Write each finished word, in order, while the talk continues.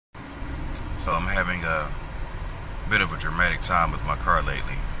So I'm having a bit of a dramatic time with my car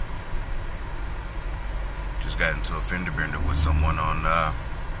lately. Just got into a fender bender with someone on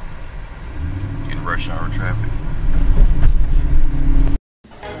in rush hour traffic.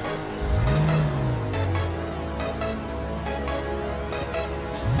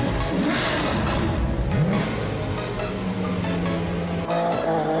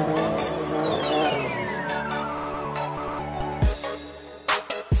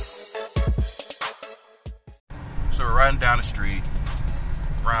 So we're riding down the street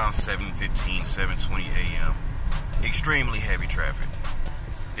around 7:15, 7:20 a.m. Extremely heavy traffic.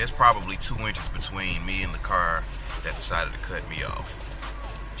 There's probably 2 inches between me and the car that decided to cut me off.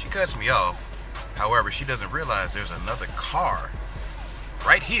 She cuts me off, however, she doesn't realize there's another car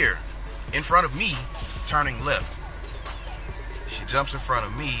right here in front of me turning left. She jumps in front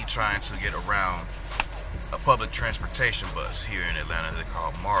of me trying to get around a public transportation bus here in Atlanta. They're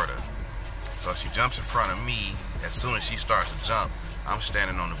called MARTA. So she jumps in front of me. As soon as she starts to jump, I'm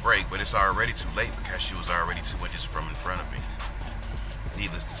standing on the brake, but it's already too late because she was already 2 inches from in front of me.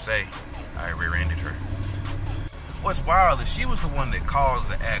 Needless to say, I rear-ended her. What's wild is she was the one that caused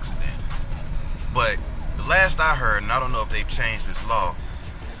the accident. But the last I heard, and I don't know if they've changed this law,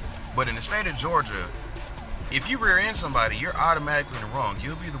 but in the state of Georgia, if you rear-end somebody, you're automatically in the wrong.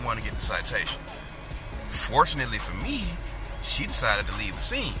 You'll be the one to get the citation. Fortunately for me, she decided to leave the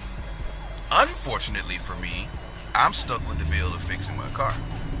scene. Unfortunately for me, I'm stuck with the bill of fixing my car.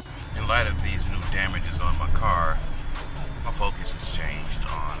 In light of these new damages on my car, my focus has changed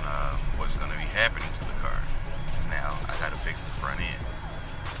on what's going to be happening to the car. Now, I got to fix the front end.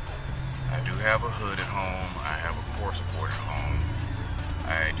 I do have a hood at home. I have a core support at home.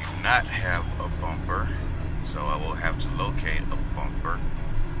 I do not have a bumper, so I will have to locate a bumper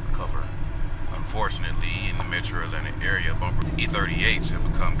cover. Unfortunately, in the metro Atlanta area, bumper E38s have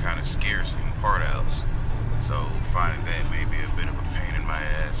become kind of scarce in part outs. So finding that may be a bit of a pain in my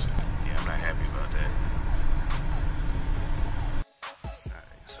ass. Yeah, I'm not happy about that.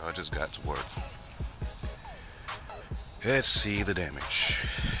 Alright, so I just got to work. Let's see the damage.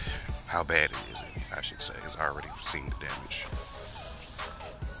 How bad it is, I should say, because I already seen the damage.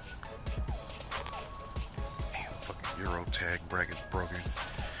 Damn, fucking Euro tag bracket's broken.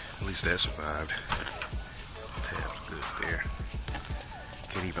 At least that survived. Tab's good there.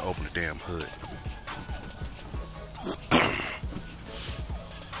 Can't even open the damn hood.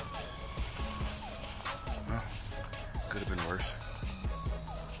 Well, could have been worse.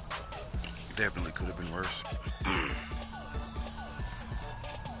 Definitely could have been worse.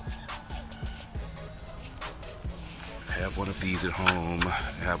 I have one of these at home.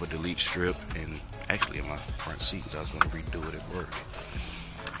 I have a delete strip, and actually in my front seat, because I was going to redo it at work.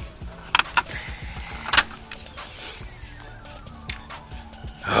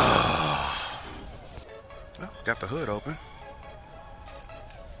 Well, got the hood open.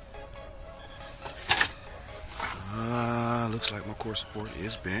 Looks like my core support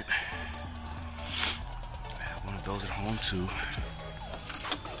is bent. I have one of those at home too.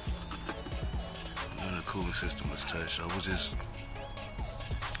 None of the cooling system was touched, so it was just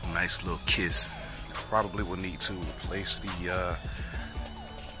a nice little kiss. Probably will need to replace the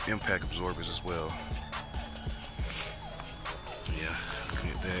impact absorbers as well. Yeah,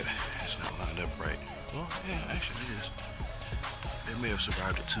 looking at that, it's not lined up right. Well, yeah, actually it is. They may have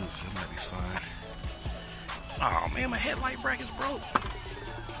survived it too, so it might be fine. Oh man, my headlight bracket's broke.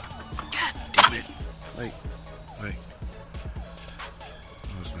 God damn it. Wait. No,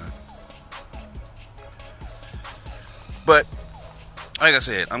 it's not. But, like I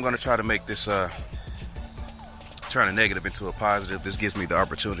said, I'm gonna try to make this, turn a negative into a positive. This gives me the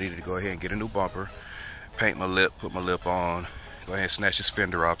opportunity to go ahead and get a new bumper, paint my lip, put my lip on, go ahead and snatch this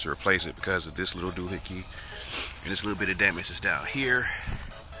fender off to replace it because of this little doohickey and this little bit of damage that's down here.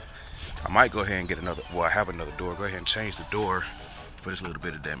 I might go ahead and get another, well, I have another door. Go ahead and change the door for this little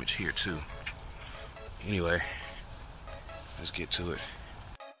bit of damage here too. Anyway, let's get to it.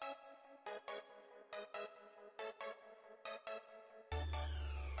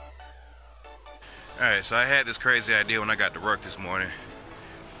 Alright, so I had this crazy idea when I got to work this morning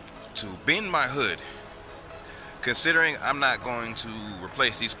to bend my hood. Considering I'm not going to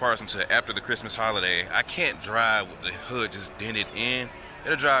replace these parts until after the Christmas holiday, I can't drive with the hood just dented in.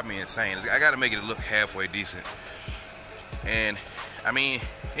 It'll drive me insane. I gotta make it look halfway decent. And, I mean,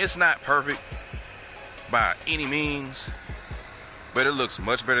 it's not perfect by any means, but it looks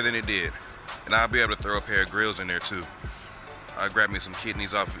much better than it did. And I'll be able to throw a pair of grills in there too. I grabbed me some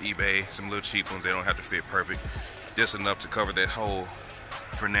kidneys off of eBay, some little cheap ones. They don't have to fit perfect. Just enough to cover that hole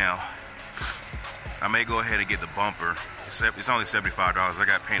for now. I may go ahead and get the bumper It's only $75. I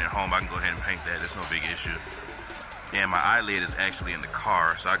got paint at home. I can go ahead and paint that. That's no big issue. And my eyelid is actually in the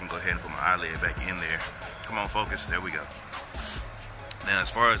car, so I can go ahead and put my eyelid back in there. Come on, focus. There we go. Now, as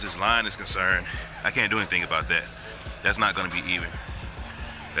far as this line is concerned, I can't do anything about that. That's not going to be even.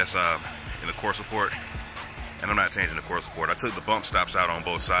 That's in the core support, and I'm not changing the core support. I took the bump stops out on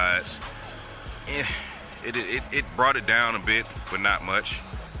both sides. It brought it down a bit, but not much.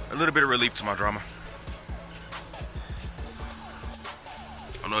 A little bit of relief to my drama.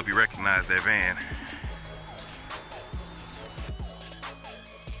 I don't know if you recognize that van.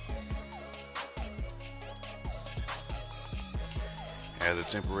 Has a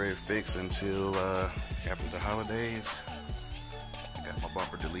temporary fix until after the holidays. I got my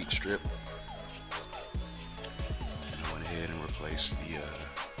bumper delete strip. I went ahead and replaced the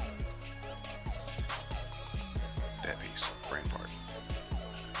that piece, frame part.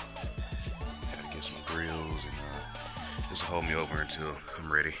 Gotta get some grills and just hold me over until I'm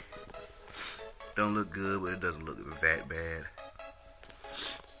ready. Don't look good, but it doesn't look that bad.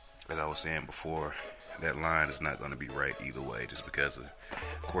 As I was saying before, that line is not going to be right either way, just because the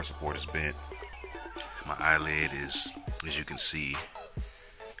core support is bent. My eyelid is, as you can see,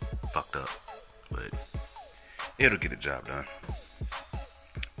 fucked up, but it'll get the job done.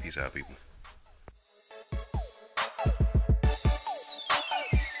 Peace out, people.